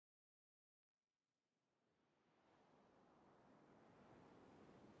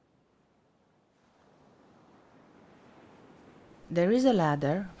There is a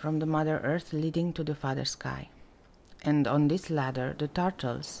ladder from the Mother Earth leading to the Father Sky, and on this ladder the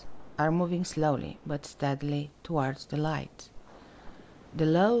turtles are moving slowly but steadily towards the light. The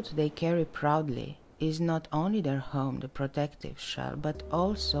load they carry proudly is not only their home, the protective shell, but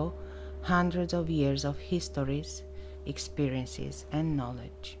also hundreds of years of histories, experiences, and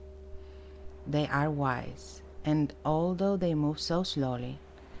knowledge. They are wise, and although they move so slowly,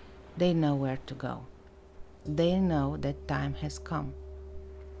 they know where to go. They know that time has come.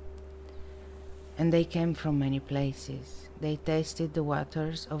 And they came from many places. They tasted the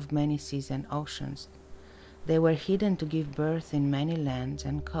waters of many seas and oceans. They were hidden to give birth in many lands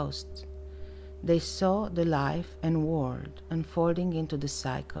and coasts. They saw the life and world unfolding into the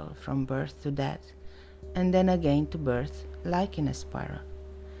cycle from birth to death, and then again to birth, like in a spiral.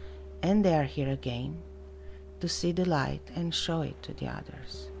 And they are here again to see the light and show it to the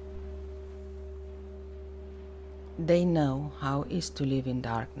others. They know how it is to live in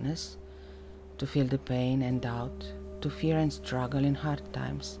darkness, to feel the pain and doubt, to fear and struggle in hard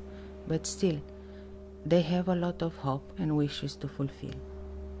times, but still, they have a lot of hope and wishes to fulfill.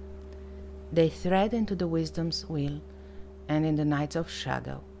 They thread into the wisdom's wheel, and in the nights of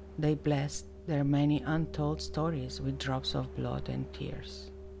shadow, they bless their many untold stories with drops of blood and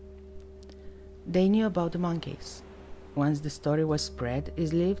tears. They knew about the monkeys. Once the story was spread,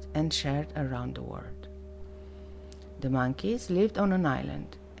 it lived and shared around the world. The monkeys lived on an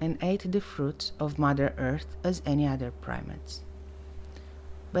island and ate the fruits of Mother Earth as any other primates.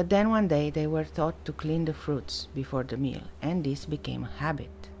 But then one day they were taught to clean the fruits before the meal, and this became a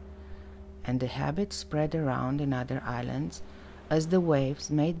habit. And the habit spread around in other islands as the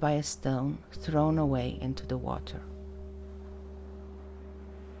waves made by a stone thrown away into the water.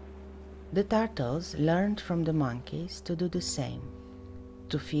 The turtles learned from the monkeys to do the same,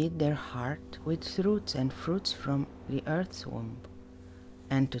 to feed their heart with roots and fruits from the earth's womb,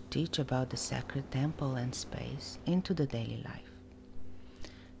 and to teach about the sacred temple and space into the daily life.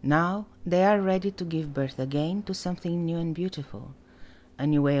 Now they are ready to give birth again to something new and beautiful, a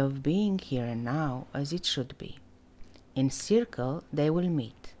new way of being here and now as it should be. In circle they will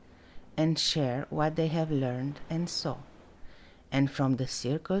meet and share what they have learned and saw, and from the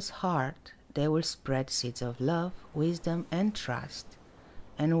circle's heart they will spread seeds of love, wisdom, and trust,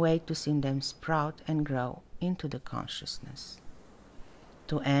 and wait to see them sprout and grow into the consciousness.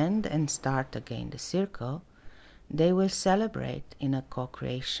 To end and start again the circle, they will celebrate in a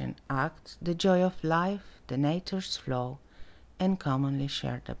co-creation act the joy of life, the nature's flow, and commonly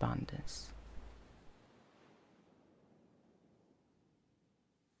shared abundance.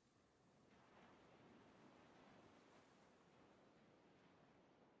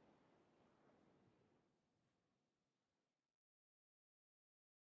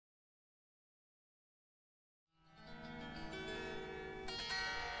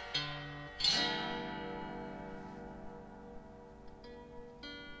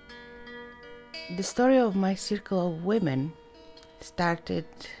 The story of my circle of women started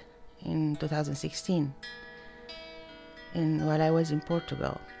in 2016 while I was in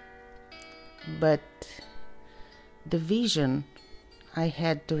Portugal. But the vision I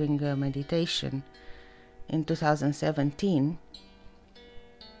had during a meditation in 2017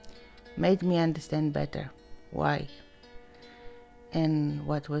 made me understand better why and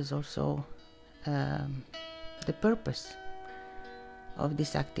what was also the purpose of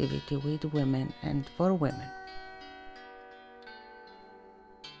this activity with women and for women.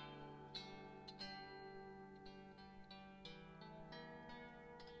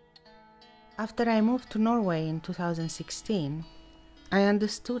 After I moved to Norway in 2016, I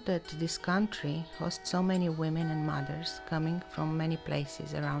understood that this country hosts so many women and mothers coming from many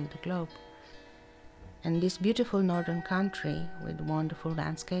places around the globe. And this beautiful northern country with wonderful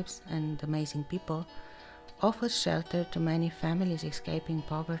landscapes and amazing people offers shelter to many families escaping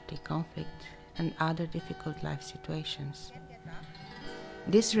poverty, conflict, and other difficult life situations.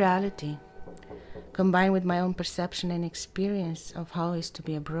 This reality, combined with my own perception and experience of how it is to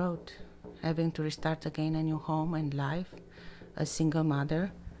be abroad, having to restart again a new home and life as single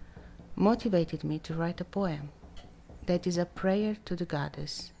mother, motivated me to write a poem that is a prayer to the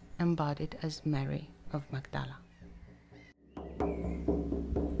goddess embodied as Mary of Magdala.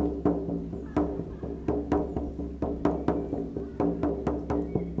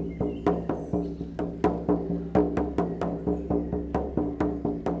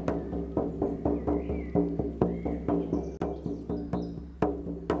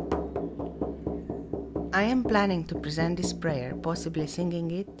 I am planning to present this prayer, possibly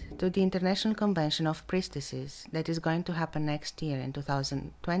singing it, to the International Convention of Priestesses that is going to happen next year in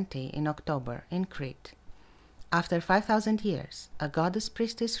 2020 in October in Crete. After 5,000 years, a goddess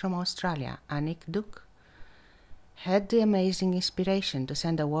priestess from Australia, Anik Duk, had the amazing inspiration to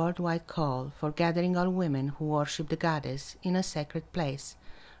send a worldwide call for gathering all women who worship the goddess in a sacred place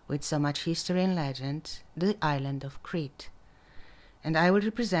with so much history and legend, the island of Crete. And I will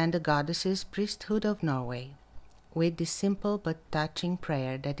represent the goddess's priesthood of Norway with this simple but touching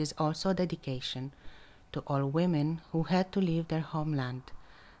prayer that is also a dedication to all women who had to leave their homeland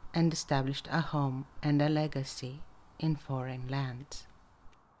and established a home and a legacy in foreign lands.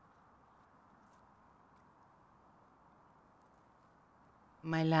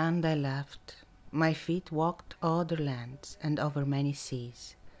 My land I left, my feet walked other lands and over many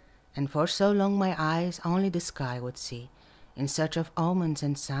seas, and for so long my eyes only the sky would see, in search of omens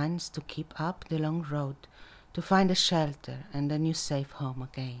and signs to keep up the long road, to find a shelter and a new safe home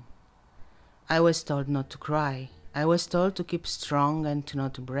again. I was told not to cry, I was told to keep strong and to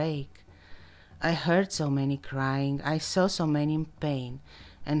not break. I heard so many crying, I saw so many in pain,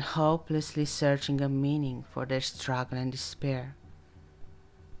 and hopelessly searching a meaning for their struggle and despair.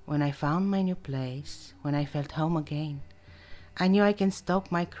 When I found my new place, when I felt home again, I knew I can stop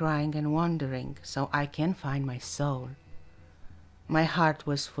my crying and wandering so I can find my soul. My heart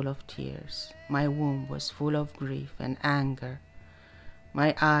was full of tears, my womb was full of grief and anger.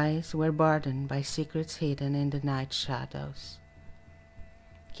 My eyes were burdened by secrets hidden in the night shadows.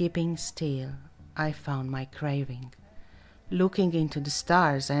 Keeping still, I found my craving. Looking into the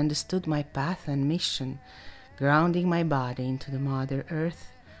stars, I understood my path and mission. Grounding my body into the Mother Earth,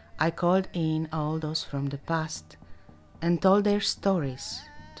 I called in all those from the past and told their stories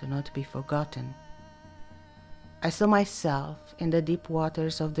to not be forgotten. I saw myself in the deep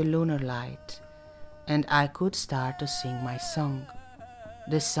waters of the lunar light, and I could start to sing my song,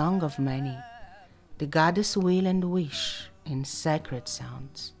 the song of many, the goddess' will and wish in sacred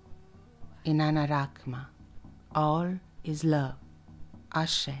sounds. In Anarakma, all is love,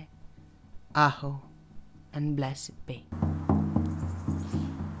 Ashe, Aho, and blessed be.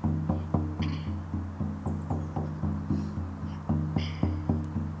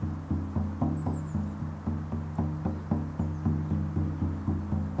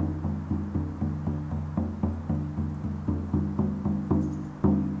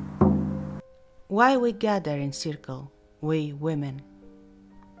 Why we gather in circle, we women?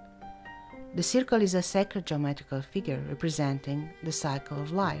 The circle is a sacred geometrical figure representing the cycle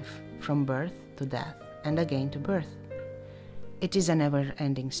of life, from birth to death and again to birth. It is a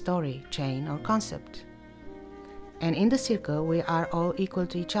never-ending story, chain, or concept. And in the circle, we are all equal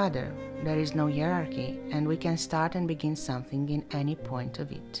to each other. There is no hierarchy, and we can start and begin something in any point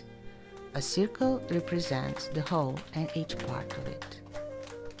of it. A circle represents the whole and each part of it.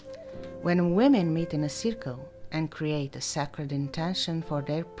 When women meet in a circle and create a sacred intention for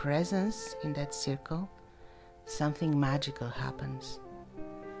their presence in that circle, something magical happens.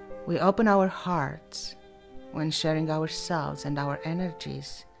 We open our hearts when sharing ourselves, and our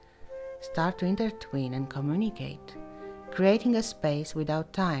energies start to intertwine and communicate, creating a space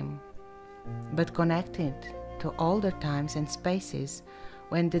without time, but connected to all the times and spaces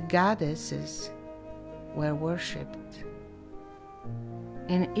when the goddesses were worshipped.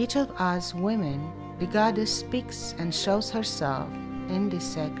 In each of us women, the goddess speaks and shows herself in this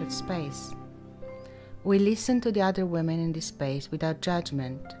sacred space. We listen to the other women in this space without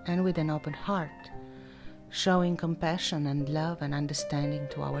judgment and with an open heart, showing compassion and love and understanding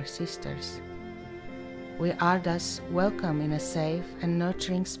to our sisters. We are thus welcome in a safe and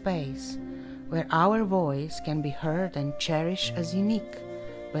nurturing space where our voice can be heard and cherished as unique,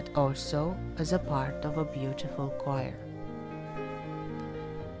 but also as a part of a beautiful choir.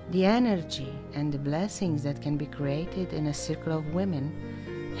 The energy and the blessings that can be created in a circle of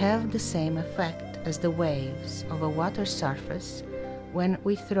women have the same effect as the waves of a water surface when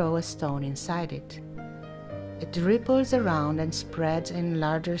we throw a stone inside it. It ripples around and spreads in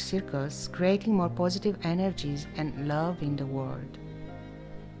larger circles, creating more positive energies and love in the world.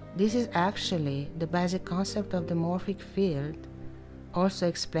 This is actually the basic concept of the morphic field, also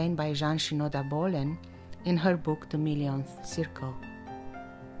explained by Jean Shinoda Bolen in her book The Millionth Circle.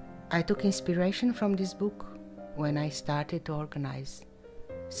 I took inspiration from this book when I started to organize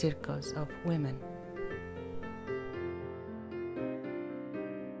circles of women.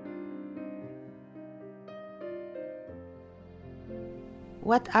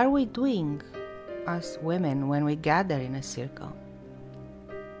 What are we doing as women when we gather in a circle?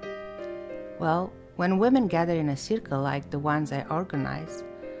 Well, when women gather in a circle like the ones I organize,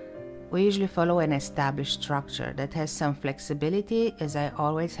 we usually follow an established structure that has some flexibility, as I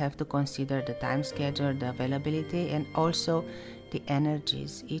always have to consider the time schedule, the availability, and also the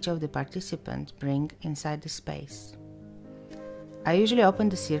energies each of the participants bring inside the space. I usually open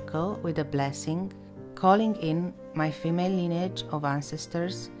the circle with a blessing, calling in my female lineage of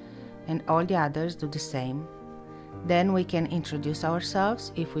ancestors, and all the others do the same. Then we can introduce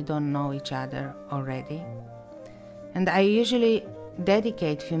ourselves if we don't know each other already. And I usually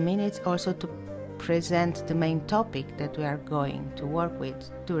dedicate a few minutes also to present the main topic that we are going to work with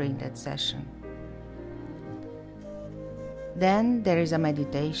during that session. Then there is a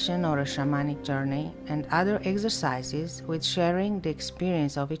meditation or a shamanic journey and other exercises with sharing the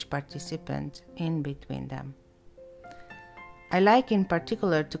experience of each participant in between them. I like in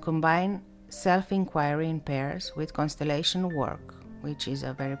particular to combine self-inquiry in pairs with constellation work, which is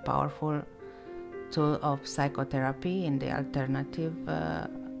a very powerful tool of psychotherapy in the alternative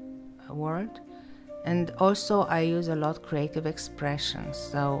world. And also I use a lot creative expressions,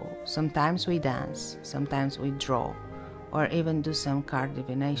 so sometimes we dance, sometimes we draw, or even do some card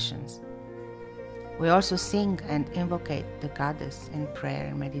divinations. We also sing and invocate the goddess in prayer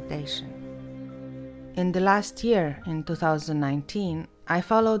and meditation. In the last year, in 2019, I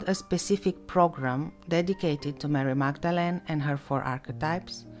followed a specific program dedicated to Mary Magdalene and her 4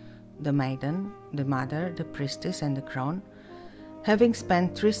 archetypes, the maiden, the mother, the priestess, and the crone, having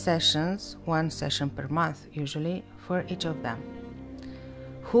spent 3 sessions, 1 session per month usually, for each of them.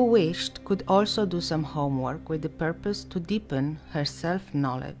 Who wished could also do some homework with the purpose to deepen her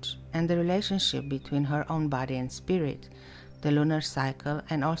self-knowledge and the relationship between her own body and spirit, the lunar cycle,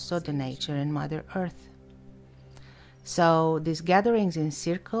 and also the nature and Mother Earth. So these gatherings in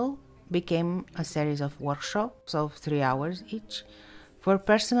circle became a series of workshops of 3 hours each for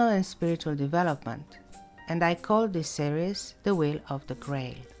personal and spiritual development, and I call this series The Wheel of the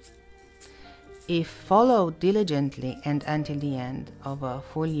Grail. If followed diligently and until the end of a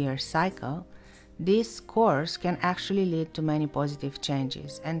full year cycle, this course can actually lead to many positive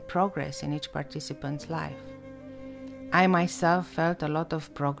changes and progress in each participant's life. I myself felt a lot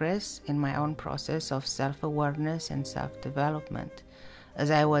of progress in my own process of self-awareness and self-development, as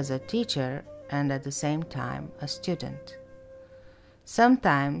I was a teacher and at the same time a student.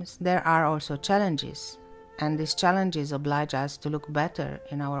 Sometimes there are also challenges, and these challenges oblige us to look better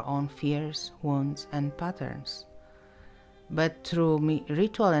in our own fears, wounds, and patterns. But through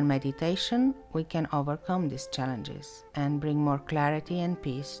ritual and meditation, we can overcome these challenges and bring more clarity and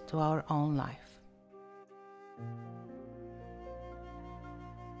peace to our own life.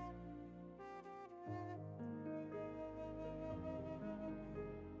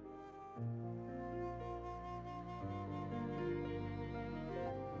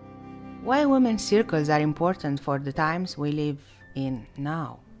 Why women's circles are important for the times we live in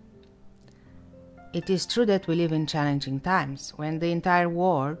now? It is true that we live in challenging times when the entire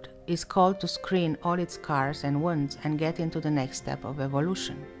world is called to screen all its scars and wounds and get into the next step of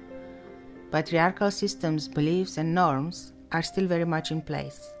evolution. Patriarchal systems, beliefs, and norms are still very much in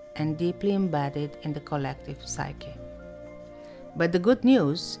place and deeply embedded in the collective psyche. But the good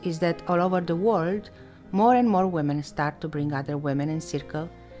news is that all over the world, more and more women start to bring other women in circle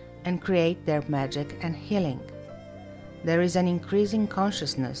and create their magic and healing. There is an increasing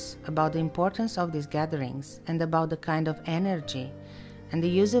consciousness about the importance of these gatherings and about the kind of energy and the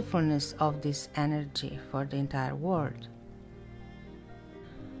usefulness of this energy for the entire world.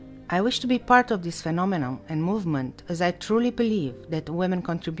 I wish to be part of this phenomenon and movement, as I truly believe that women's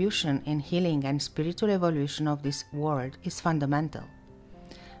contribution in healing and spiritual evolution of this world is fundamental.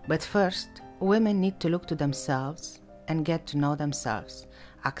 But first, women need to look to themselves and get to know themselves,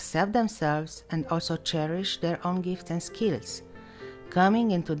 accept themselves, and also cherish their own gifts and skills,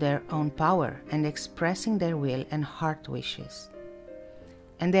 coming into their own power and expressing their will and heart wishes.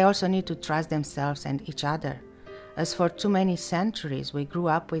 And they also need to trust themselves and each other, as for too many centuries we grew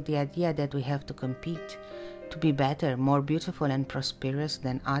up with the idea that we have to compete, to be better, more beautiful and prosperous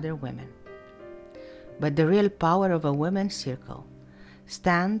than other women. But the real power of a women's circle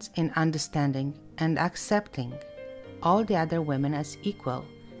stands in understanding and accepting all the other women as equal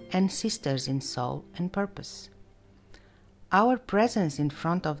and sisters in soul and purpose. Our presence in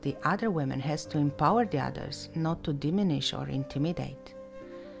front of the other women has to empower the others, not to diminish or intimidate.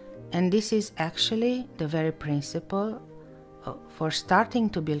 And this is actually the very principle for starting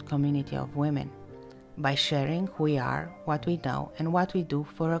to build community of women, by sharing who we are, what we know, and what we do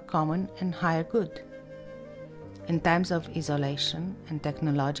for a common and higher good. In times of isolation and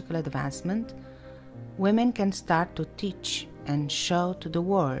technological advancement, women can start to teach and show to the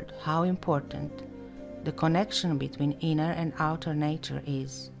world how important the connection between inner and outer nature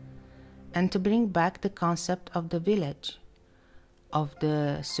is, and to bring back the concept of the village, of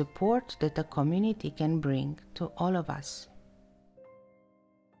the support that a community can bring to all of us.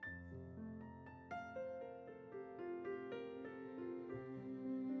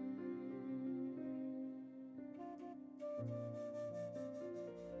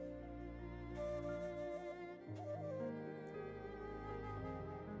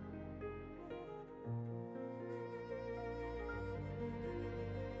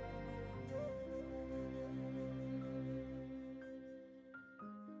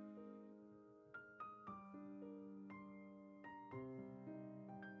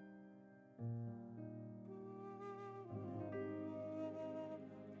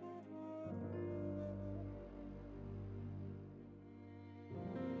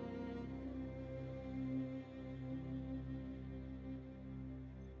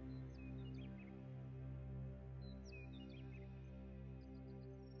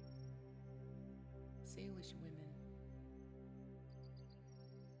 Salish women,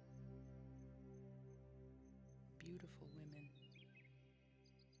 beautiful women.